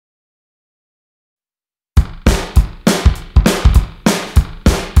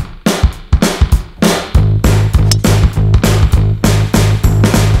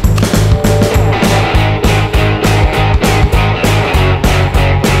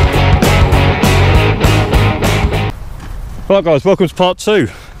Right guys, welcome to part 2.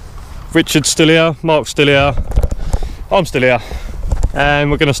 Richard's still here, Mark's still here, I'm still here, and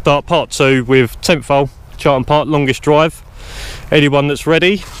we're going to start part 2 with 10th hole, Chartham Park, longest drive. Anyone that's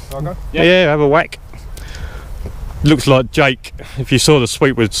ready? Okay. Yeah, have a whack. Looks like Jake, if you saw the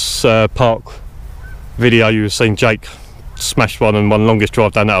Sweetwoods Park video, you have seen Jake smash one and one longest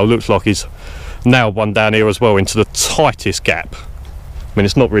drive down that. It looks like he's nailed one down here as well into the tightest gap. I mean,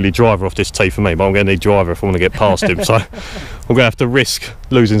 it's not really driver off this tee for me, but I'm going to need driver if I want to get past him. So I'm going to have to risk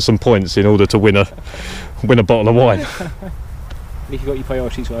losing some points in order to win a bottle of wine. At least you got your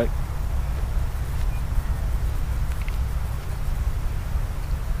priorities right.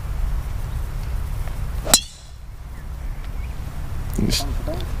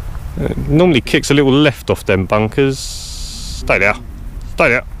 Normally kicks a little left off them bunkers. Stay there. Stay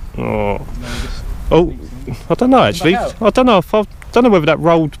there. Oh, I don't know actually. I don't know whether that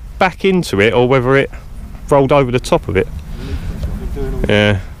rolled back into it or whether it rolled over the top of it.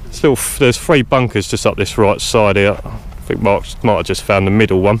 Yeah, there's 3 bunkers just up this right side here. I think Mark might have just found the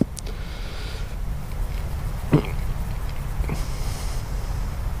middle one.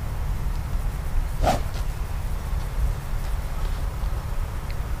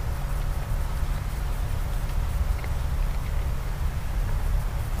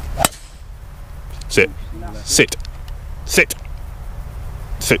 Sit, sit, sit,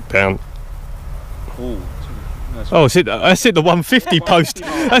 sit down. Oh, that's hit the 150 post.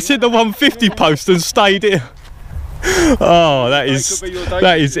 That's hit the 150 post and stayed here. Oh, that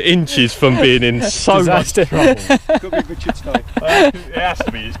is inches from being in so much trouble. Could be Richard's day. It has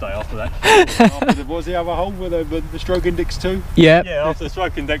to be his day after that. After was the other hole with the stroke index 2? Yeah. Yeah, after the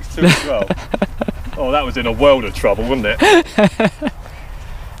stroke index 2 as well. Oh, that was in a world of trouble, wasn't it?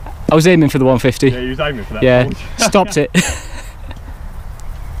 I was aiming for the 150. Yeah, you was aiming for that. Yeah, stopped it.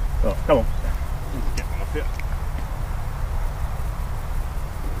 Oh, come on. Get one up here.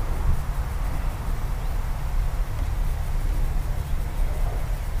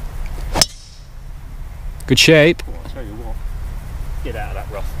 Good shape. Well, I'll tell you what. Get out of that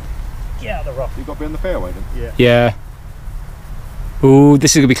rough. Get out of the rough. You got to be on the fairway then? Yeah. Yeah. Ooh,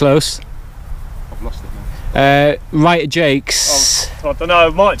 this is going to be close. I've lost it now. Right at Jake's. I don't know, I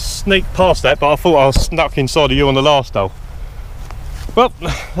might sneak past that, but I thought I was snuck inside of you on the last hole. Well,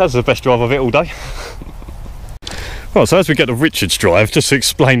 that's the best drive of it all day. Well, so as we get to Richard's drive, just to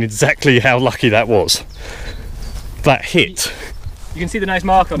explain exactly how lucky that was. That hit. You can see the nice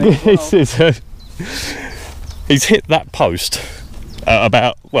mark on it. He's hit that post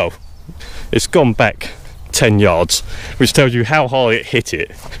about, well, it's gone back 10 yards, which tells you how hard it hit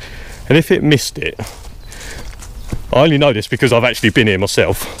it. And if it missed it, I only know this because I've actually been here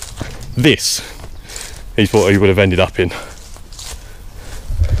myself. This is what he would have ended up in.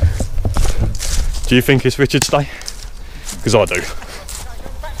 Do you think it's Richard's day? Because I do.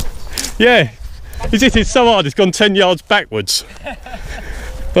 Yeah, he's hit it so hard it's gone 10 yards backwards.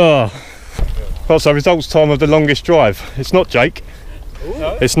 Oh. Well, so results time of the longest drive. It's not Jake.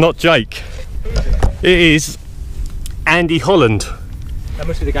 No? It's not Jake. It is Andy Holland. That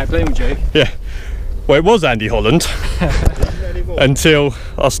must be the guy playing with Jake. Yeah. Well, it was Andy Holland until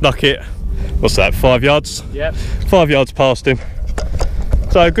I snuck it. What's that? 5 yards? Yep. 5 yards past him.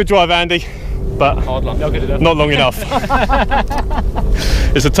 So good drive, Andy, but Hard luck. Not good enough. not long enough.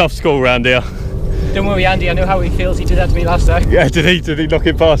 It's a tough school round here. Don't worry, Andy. I know how he feels. He did that to me last time. Yeah, did he knock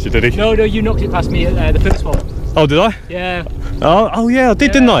it past you? Did he? No, you knocked it past me at the first one. Oh, did I? Yeah. Oh yeah, I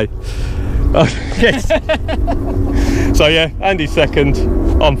did, didn't I? Oh, yes. So yeah, Andy's second.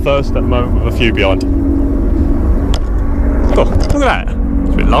 I'm first at the moment with a few behind. Oh, look at that.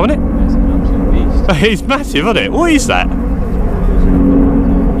 It's a bit low, isn't it? That's an absolute beast. He's massive, isn't it? What is that?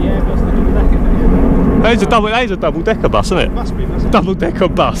 Yeah, that's the double decker. That is a double decker bus, isn't it? Must be, must be. Double decker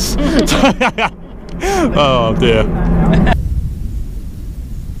bus. Oh dear.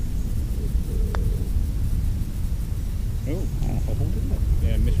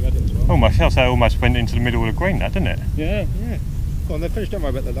 Yeah, misread it as well. Almost, I say almost went into the middle of the green, that didn't it? Yeah. Go on, then finish. Don't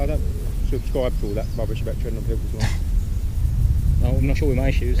worry about that. I don't subscribe to all that rubbish about treading on people's lawns. Oh, I'm not sure with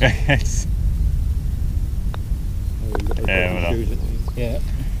my shoes. Yes. Oh, you've got those Yeah, rubbish well, shoes, haven't you? Yeah.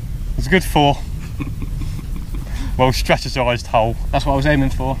 It's a good 4. Well strategised hole. That's what I was aiming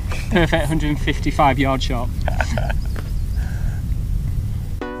for. Perfect 155 yard shot.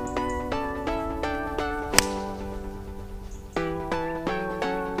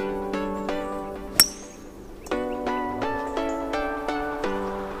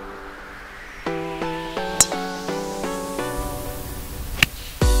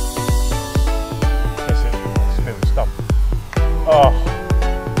 Oh.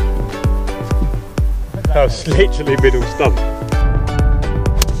 That was literally middle stump.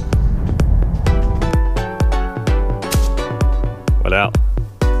 Well out.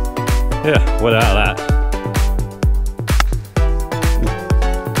 Yeah, well out of that.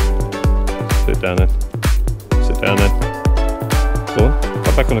 Sit down then. Sit down then. Go on,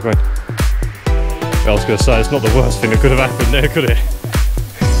 come back on the green. I was going to say, it's not the worst thing that could have happened there, could it?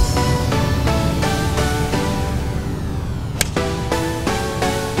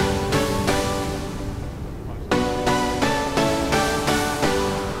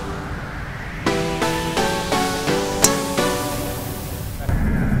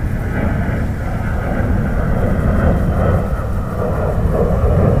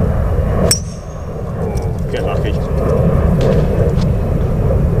 Get lucky.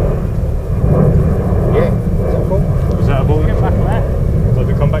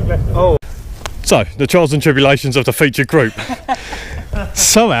 So, the trials and tribulations of the featured group.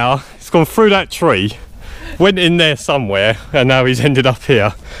 Somehow, it's gone through that tree, went in there somewhere, and now he's ended up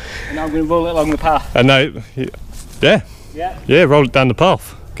here. And now I'm going to roll it along the path. And now, yeah, roll it down the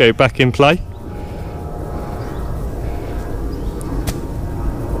path, get it back in play.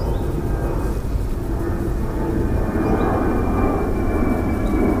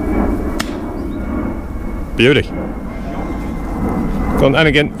 Beauty. Go on, and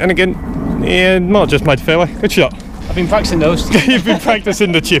again, and again. Yeah, might have just made fairway. Good shot. I've been practicing those. You've been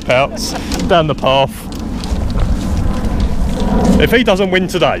practicing the chip outs down the path. If he doesn't win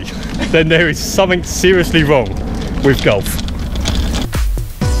today, then there is something seriously wrong with golf.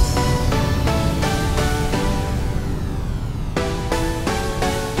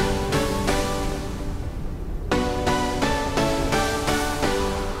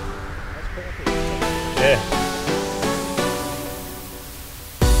 Yeah.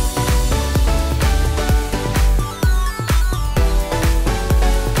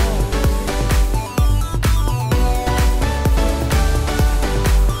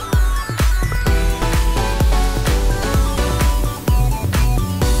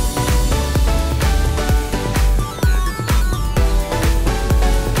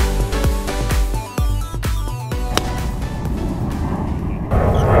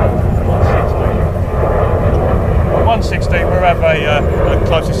 We'll have a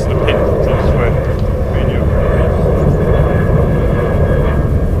closest to the pin, so this is where me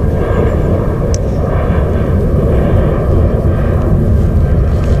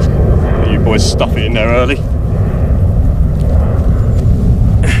and you boys stuff it in there early.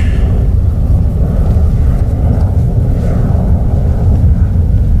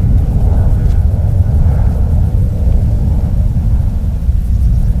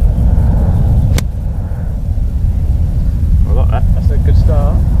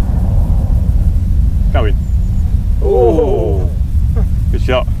 Going. Oh, good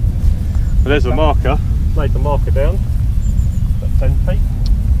shot. Well, there's the marker. Laid the marker down. About 10 feet.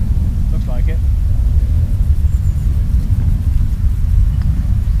 Looks like it.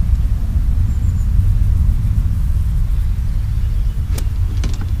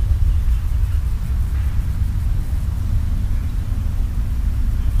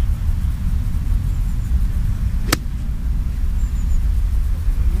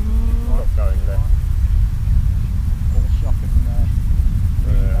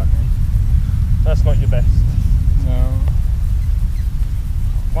 That's not your best. No.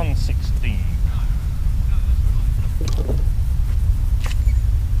 116.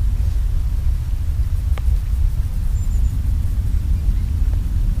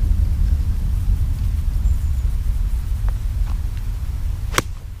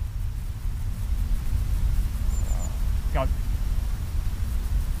 Go.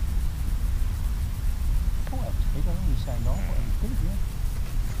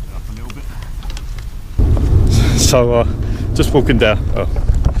 Up a little bit. So just walking down, a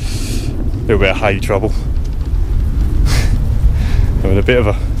little bit of hay trouble. Having a bit of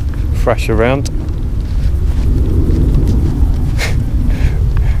a thrash around.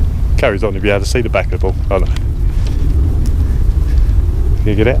 Carries on to be able to see the back of the ball. Oh no. Can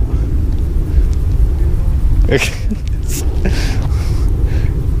you get it?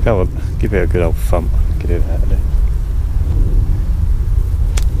 Come on, give it a good old thump. Get it out of there.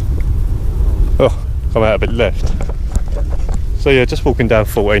 Oh, come out a bit left. So yeah, just walking down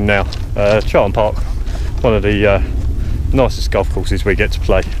 14 now. Chartham Park, one of the nicest golf courses we get to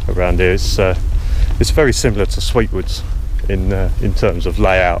play around here. It's very similar to Sweetwoods in terms of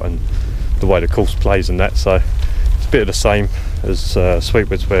layout and the way the course plays and that. So it's a bit of the same as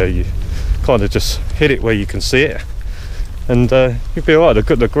Sweetwoods, where you kind of just hit it where you can see it, and you'll be alright.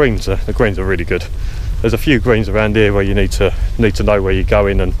 The greens are really good. There's a few greens around here where you need to know where you're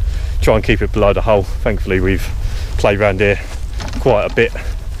going, and try and keep it below the hole. Thankfully we've played around here quite a bit,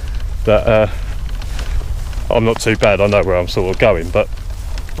 that I'm not too bad. I know where I'm sort of going, but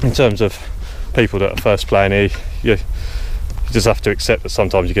in terms of people that are first playing here, you just have to accept that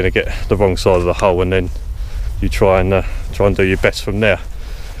sometimes you're going to get the wrong side of the hole, and then you try and do your best from there.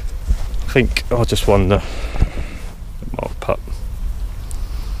 I think I just won the mark putt.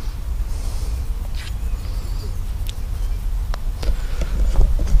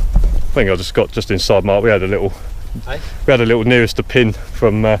 I think I just got just inside mark. We had a little nearest to pin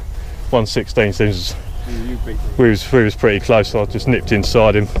from 116. Seems we was pretty close. So I just nipped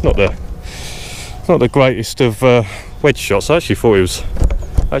inside him. Not the greatest of wedge shots. I actually thought it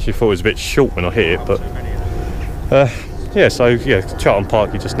was a bit short when I hit it, but yeah. So yeah, Chartham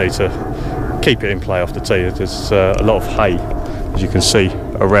Park, you just need to keep it in play off the tee. There's a lot of hay, as you can see,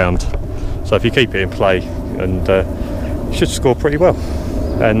 around. So if you keep it in play, and you should score pretty well.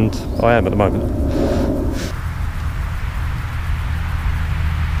 And I am at the moment. Is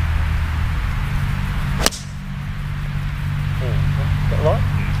that right?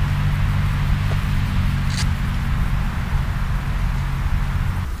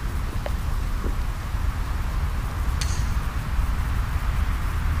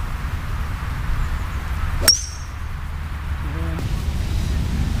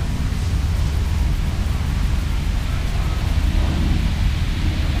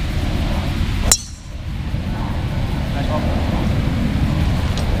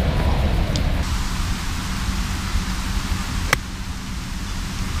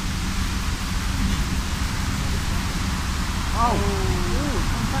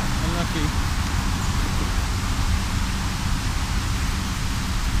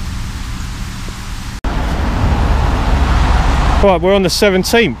 Right, we're on the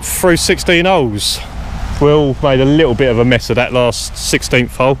 17th through 16 holes. We all made a little bit of a mess of that last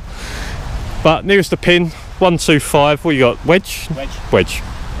 16th hole, but nearest the pin, 125. What you got? Wedge? Wedge.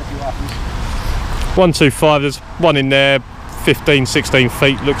 125. There's one in there, 15, 16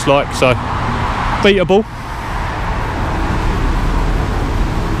 feet looks like, so beatable.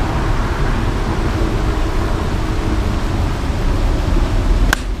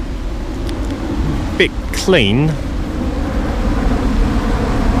 Bit clean.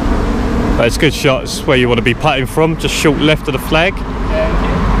 It's a good shot. It's where you want to be putting from, just short left of the flag.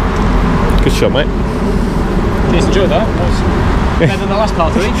 Yeah, good shot, mate. Just enjoy that. That was better than the last par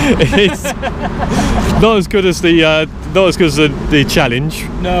three. It's not as good as the challenge,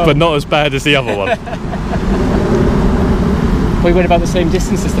 no, but not as bad as the other one. We went about the same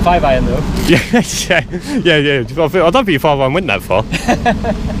distance as the 5-iron though. Yeah. I don't think your 5-iron went that far.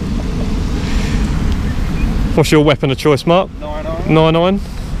 What's your weapon of choice, Mark? 9-iron.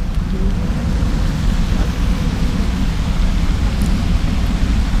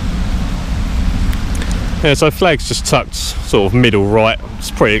 Yeah, so flag's just tucked sort of middle right.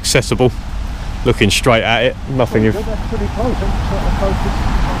 It's pretty accessible. Looking straight at it. Nothing you've...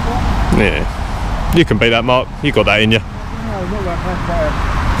 Yeah. You can beat that, Mark. You got that in you. No, not that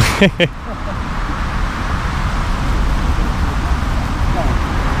bad.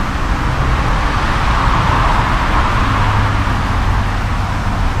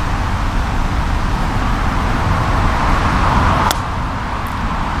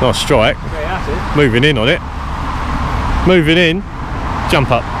 Nice strike. Moving in on it. Moving in.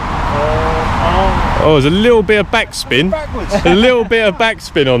 Jump up. Oh, there's a little bit of backspin. A little bit of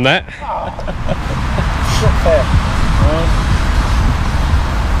backspin on that. Not fair.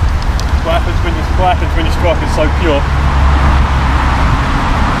 What happens when you strike it so pure?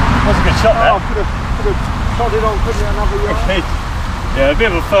 That's a good shot, that. I could have shot it on, couldn't it, another yard? Yeah, a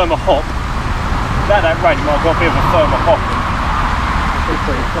bit of a firmer hop. That range might have got a bit of a firmer hop.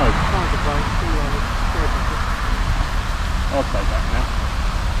 Pretty close. I'll take that now.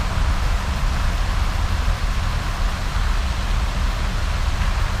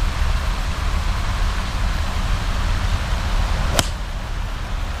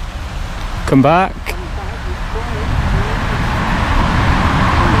 Come back.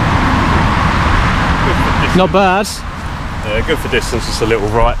 Not bad. Yeah, good for distance, just a little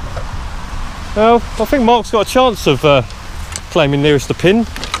right. Well, I think Mark's got a chance of claiming nearest the pin.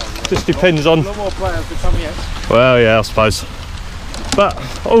 Just depends on... No more players to come yet. Well, yeah, I suppose. But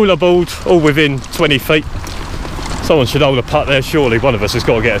all aboard, all within 20 feet. Someone should hold a putt there, surely. One of us has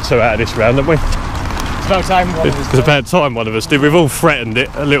got to get a 2 out of this round, haven't we? It's about time one of us It's about time one of us did. We've all threatened it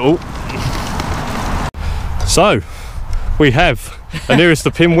a little. So, we have a nearest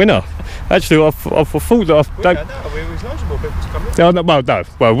the pin winner. Actually, I thought that we was loads more people to come in. No,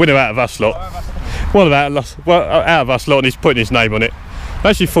 well, winner out of us lot. One out of us lot, and he's putting his name on it. I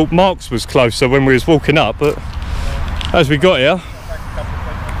actually thought Mark's was closer when we was walking up, but as we got here,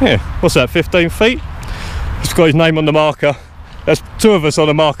 yeah, what's that, 15 feet? He's got his name on the marker. There's 2 of us on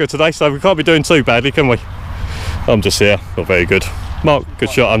the marker today, so we can't be doing too badly, can we? I'm just here, not very good. Mark,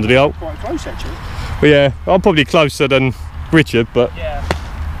 good shot under the hole. Quite close actually. But yeah, I'm probably closer than Richard, but Yeah.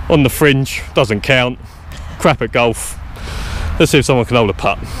 on the fringe, doesn't count. Crap at golf. Let's see if someone can hold a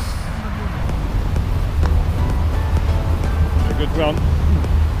putt. A good run.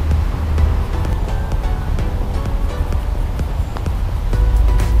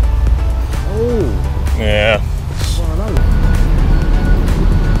 Oh, Yeah. well, I know.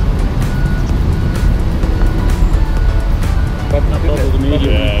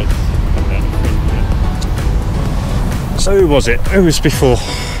 Yeah. So who was it? Who was before?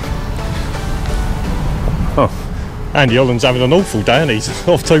 Oh, Andy Holland's having an awful day and he's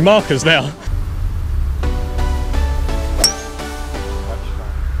off 2 markers now.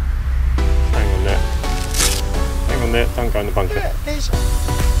 Hang on there. Hang on there, don't go in the bunker.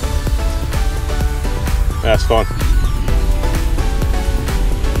 That's fine.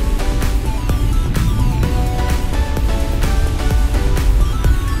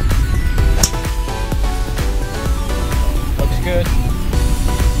 Good.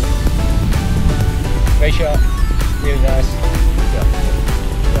 Great shot. Really nice.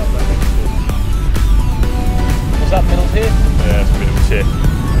 Was that middle tier? Yeah, it's middle tier.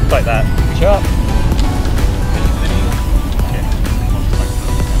 Like that. Good shot.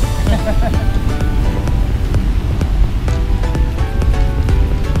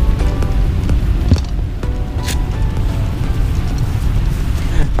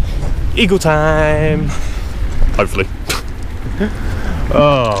 Eagle time. Hopefully.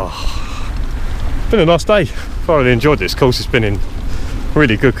 Oh, been a nice day. Thoroughly enjoyed this course. It's been in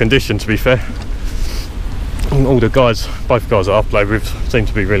really good condition, to be fair. And all the guys, both guys that I've played with, seem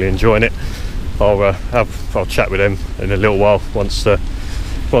to be really enjoying it. I'll chat with them in a little while once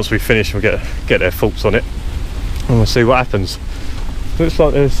we finish and get their thoughts on it, and we'll see what happens. Looks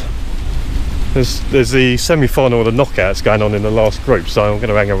like there's the semi-final of the knockouts going on in the last group, so I'm going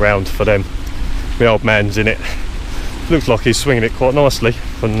to hang around for them. My old man's in it. Looks like he's swinging it quite nicely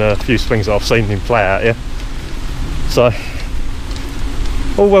from a few swings that I've seen him play out here. So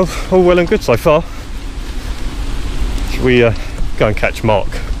all well and good so far. Should we go and catch Mark?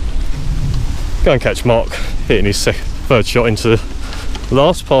 Go and catch Mark hitting his 3rd shot into the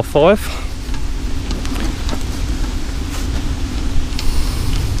last par 5.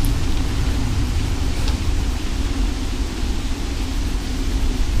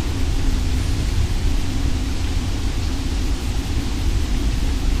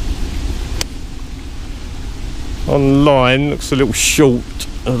 Online looks a little short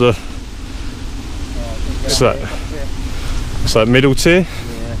of the. What's that? What's that, middle tier?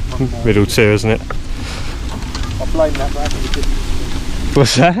 Yeah. Middle tier, isn't it? I blame that, but I haven't distance.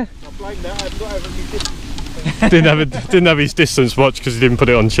 What's that? I blame that, I've not having any distance. didn't have his distance watch because he didn't put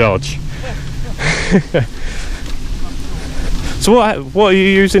it on charge. So what are you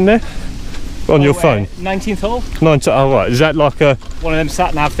using there? On your phone? 19th hole. 19. Oh right, is that like a? One of them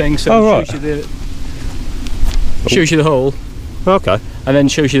sat nav things. So Oh, it right. shows you the hole, Okay. and then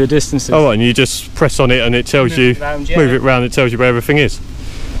shows you the distances. Oh right, and you just press on it and it tells you. Round, yeah. Move it round. It tells you where everything is.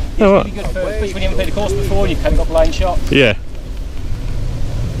 It's Oh, really good for, especially when you haven't played the course before. You kind of got blind shot. Yeah.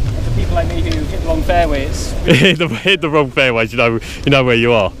 And for people like me who hit the wrong fairway, it's hit the wrong fairways. You know where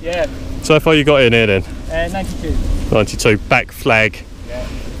you are. yeah. So how far you got in here then? 92. 92. Back flag. Yeah.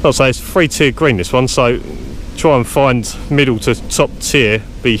 I'll say it's 3-tier green this one, so try and find middle to top tier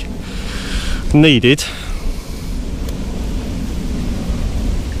be needed.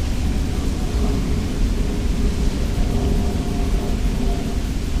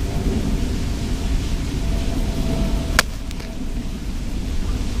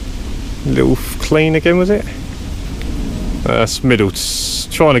 Little clean again, was it? That's middle.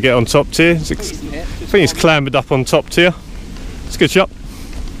 Trying to get on top tier. I think it's clambered up on top tier. It's a good shot.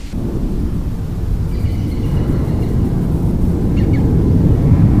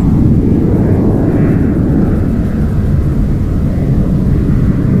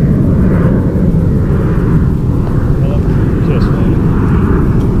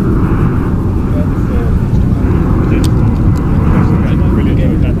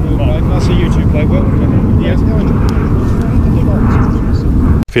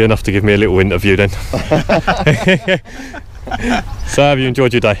 Be enough to give me a little interview then. So have you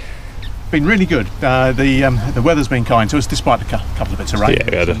enjoyed your day? Been really good. The weather's been kind to us despite a couple of bits of rain. Yeah,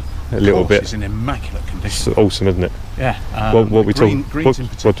 we had a little bit. It's in immaculate condition. It's awesome, isn't it? Yeah. What we greens talking? in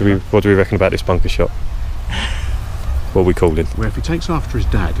particular. What do we reckon about this bunker shot? What are we calling? Where if he takes after his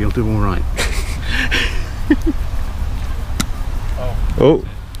dad, he'll do all right. Oh.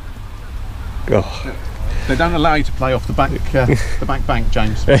 Oh. They don't allow you to play off the back, the back bank,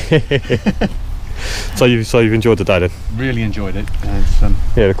 James. So you've enjoyed the day then? Really enjoyed it. It's,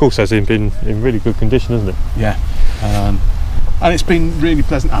 Yeah, the course has been in really good condition, hasn't it? yeah, and it's been really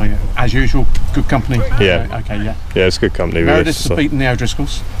pleasant. I mean, as usual, good company. Yeah. Okay. Yeah. Yeah, it's good company. Really. Meredith's have beaten the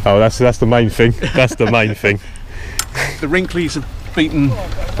O'Driscolls. Oh, that's the main thing. That's the main thing. The Wrinkleys have beaten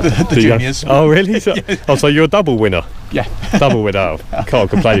the juniors. Oh, really? So, oh, so you're a double winner. Yeah. Double winner. Oh, you can't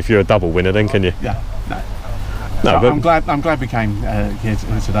complain if you're a double winner, then, can you? Yeah. No. No, So but I'm glad we came here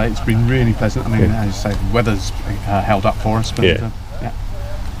today. It's been really pleasant. I mean, as you say, the weather's held up for us. But, Yeah. yeah.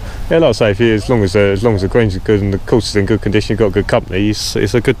 yeah, like I say, as long as the greens are good and the course is in good condition, you've got good company. It's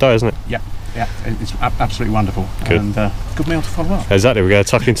a good day, isn't it? Yeah. Yeah. It's absolutely wonderful. Good. And good meal to follow up. Exactly. We're going to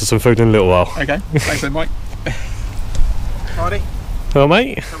tuck into some food in a little while. Okay. Thanks then, Mike. Friday. Well,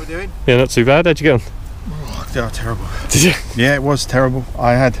 mate. How are we doing? Yeah, not too bad. How'd you get on? Oh, terrible. Did you? Yeah, it was terrible.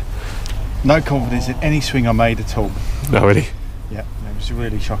 I had no confidence in any swing I made at all. No, really. Yeah, it was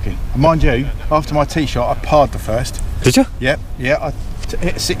really shocking. And mind you, after my tee shot, I parred the first. Did you? Yeah. I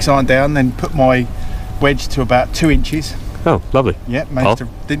hit a 6-iron down, then put my wedge to about 2 inches. Oh, lovely. Yeah, managed to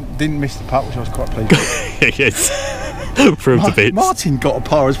didn't miss the putt, which I was quite pleased with. Yes. Proved a bit. Martin got a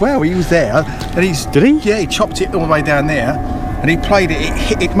par as well. He was there, and Did he? Yeah, he chopped it all the way down there, and he played it.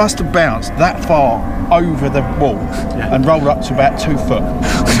 It must have bounced that far over the wall and rolled up to about 2 foot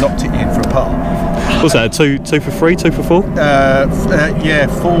and knocked it in for a par. What's that? Two for 3, 2 for 4? Yeah,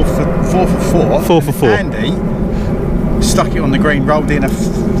 4 for 4. 4 for 4. Andy stuck it on the green, rolled in a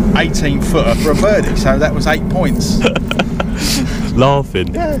 18 footer for a birdie, so that was 8 points.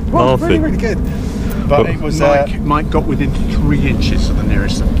 Laughing. Yeah, well, really, Laughing. really good. But it was Mike got within 3 inches of the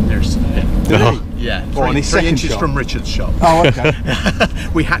nearest hit. Oh. Yeah, Or on his 3 second inches shot? from Richard's shot. Oh, okay.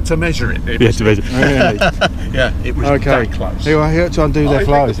 We had to measure it. You had to measure. Really? Yeah, it was Okay. very close. Here I try and do their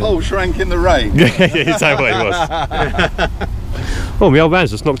flowers. shrank in the rain. Yeah, is that what it was? Oh, my old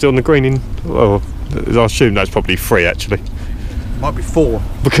man's just knocked it on the green in. Well, I assume that's probably 3 actually. Might be 4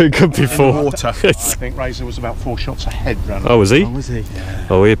 It could be 4. water. I think Razor was about 4 shots ahead. Oh, was he? Oh, was he?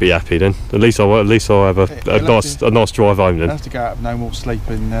 Oh, he'd be happy then. At least I'll have a nice drive home I'll then. have to go out of no more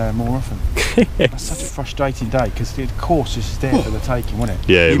sleeping more often. That's such a frustrating day because the course is there for the taking, wasn't it?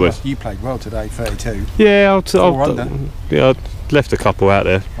 Yeah, it was. You played well today, 32. Yeah, I left a couple out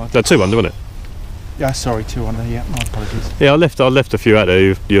there. They're 2 under, wasn't it? Yeah, sorry, 2 under. Yeah, my apologies. Yeah, I left a few out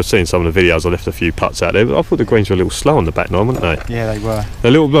there. You're seeing some of the videos. I left a few putts out there. But I thought the greens were a little slow on the back nine, weren't they? Yeah, they were. A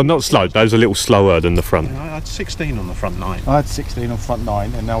little, well, not slow. They was a little slower than the front. I had 16 on the front 9. I had 16 on front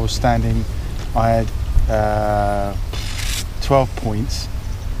 9, and I was standing. I had 12 points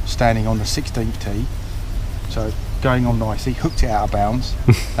standing on the 16th tee. So going on nicely, hooked it out of bounds.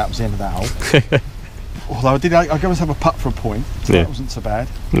 That was the end of that hole. Although I go and have a putt for a point, so Yeah. that wasn't so bad.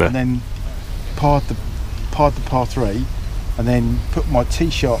 No. And then parred the par 3, and then put my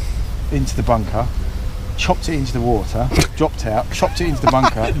tee shot into the bunker, chopped it into the water, dropped out, chopped it into the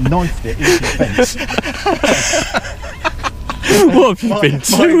bunker, knifed it into the fence. What have you been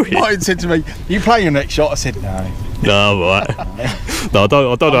doing? Mike said to me, "You play your next shot?" I said, "No." No, right. No, I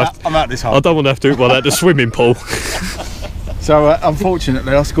don't. I'm out this hole. I don't want to have to do it while at the swimming pool. So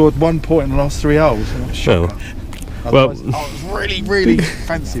unfortunately, I scored 1 point in the last 3 holes. Well, Otherwise, I was really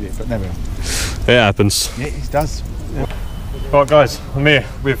fancied it, but never. it happens. Yeah, it does. Right, guys, I'm here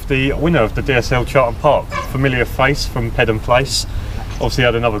with the winner of the DSL Chartham Park, familiar face from Pedham Place. Obviously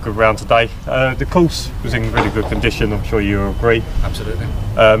had another good round today. The course was in really good condition, I'm sure you agree. Absolutely.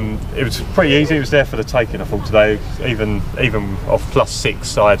 It was pretty easy, it was there for the taking I thought today, even off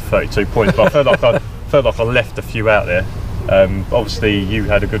 +6 I had 32 points, but I felt like I left a few out there. Obviously you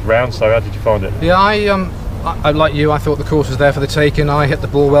had a good round, so how did you find it? Yeah, I like you, I thought the course was there for the taking. I hit the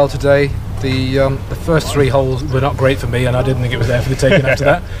ball well today. The first 3 holes were not great for me, and I didn't think it was there for the taking after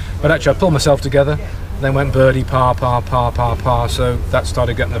that. But actually I pulled myself together, then went birdie, par, so that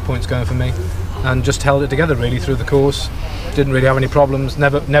started getting the points going for me. And just held it together really through the course. Didn't really have any problems,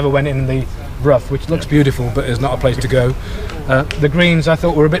 never went in the rough, which looks beautiful but is not a place to go. The greens I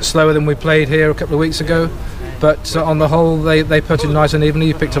thought were a bit slower than we played here a couple of weeks ago. But on the whole, they putted nice and evenly.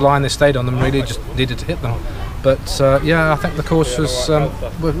 You picked a line, they stayed on them. Really, just needed to hit them. But yeah, I think the course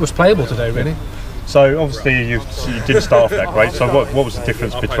was playable today, really. So obviously you didn't start off that great. So what was the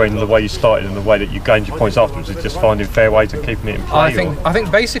difference between the way you started and the way that you gained your points afterwards? Is it just finding fairways and keeping it in play? I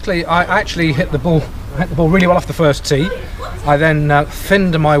think basically I actually hit the ball hit the ball really well off the first tee. I then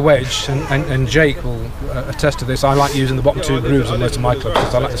thinned my wedge, and Jake will attest to this. I like using the bottom 2 grooves on most of my clubs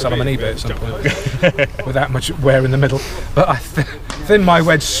because I like to sell them on eBay at some point without much wear in the middle. But I thinned my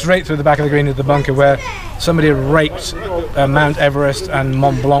wedge straight through the back of the green into the bunker where somebody had raked Mount Everest and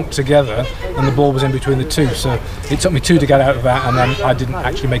Mont Blanc together, and the ball was in between the two. So it took me 2 to get out of that, and then I didn't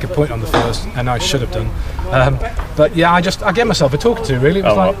actually make a point on the first, and I should have done. But yeah, I gave myself a talking to, really. It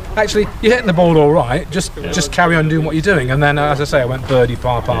was like, actually, you're hitting the ball all right. Just carry on doing what you're doing. And then, as I say, I went birdie,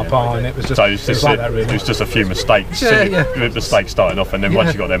 par, and it was just, like that, really. It was just a few mistakes. Yeah. Mistakes starting off, and then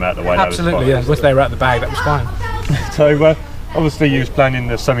once you got them out of the way, absolutely, that was fine. Once they were out of the bag, that was fine. So, obviously, you was playing in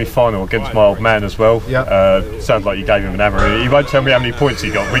the semi-final against my old man as well. Yeah. Sounds like you gave him an hammer. He won't tell me how many points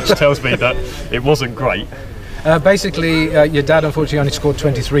he got, which tells me that it wasn't great. Basically, your dad unfortunately only scored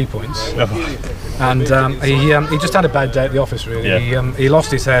 23 points, and he just had a bad day at the office. Really, he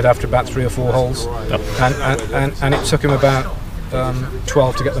lost his head after about 3 or 4 holes, and it took him about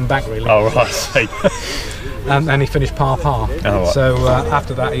 12 to get them back. Really. Oh right, see. And he finished par. Oh, right. So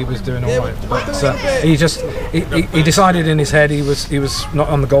after that, he was doing all right. But he decided in his head he was not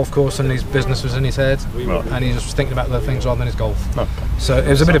on the golf course, and his business was in his head, and he was thinking about other things rather than his golf. So it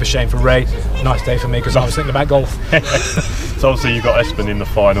was a bit of a shame for Ray. Nice day for me because I was thinking about golf. So obviously you got Espen in the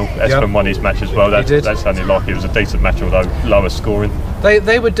final. Espen won his match as well. That sounded like it was a decent match, although lower scoring.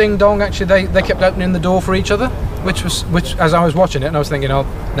 They were ding dong. Actually, they kept opening the door for each other, which as I was watching it, and I was thinking, oh,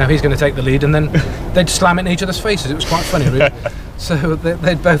 now he's going to take the lead, and then they'd slam it in each other's faces. It was quite funny, really. So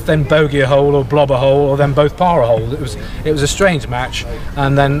they'd both then bogey a hole or blob a hole, or then both par a hole. It was a strange match,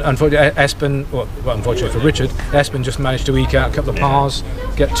 and then unfortunately Espen, well unfortunately for Richard, Espen just managed to eke out a couple of pars,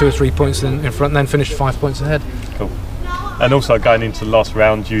 get 2 or 3 points in front, and then finished 5 points ahead. Cool. And also going into the last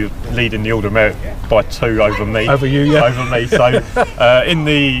round, you leading the order of merit by 2 over me. Over you, yeah. Over me. So in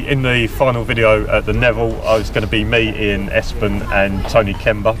the final video at the Neville, I was going to be me, Ian, Espen, and Tony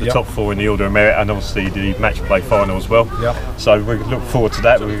Kemba, the top 4 in the order of merit, and obviously the match play final as well. Yeah. So we look forward to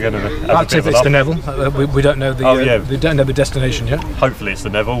that. We're going to have that's if it's the Neville. We don't know the we don't know the destination yet. Hopefully it's the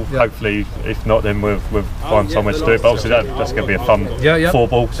Neville. Yeah. Hopefully, if not, then we'll find somewhere to do it. But obviously that's going to be a fun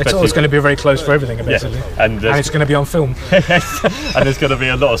 4-ball. It's always going to be very close for everything, basically. Yeah. And it's going to be on film. And there's going to be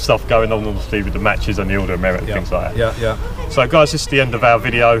a lot of stuff going on, obviously, with the matches and the order of merit and things like that. Yeah. So guys, this is the end of our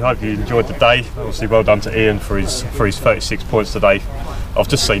video. Hope you enjoyed the day. Obviously, well done to Ian for his 36 points today. I've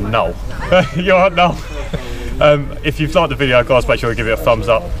just seen Noel. You alright, Noel? If you've liked the video, guys, make sure you give it a thumbs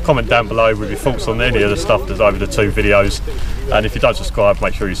up. Comment down below with your thoughts on any of the stuff that's over the 2 videos. And if you don't subscribe,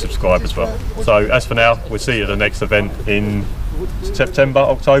 make sure you subscribe as well. So as for now, we'll see you at the next event in September,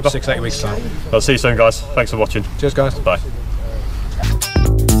 October. 6-8 weeks time. I'll see you soon, guys. Thanks for watching. Cheers, guys. Bye.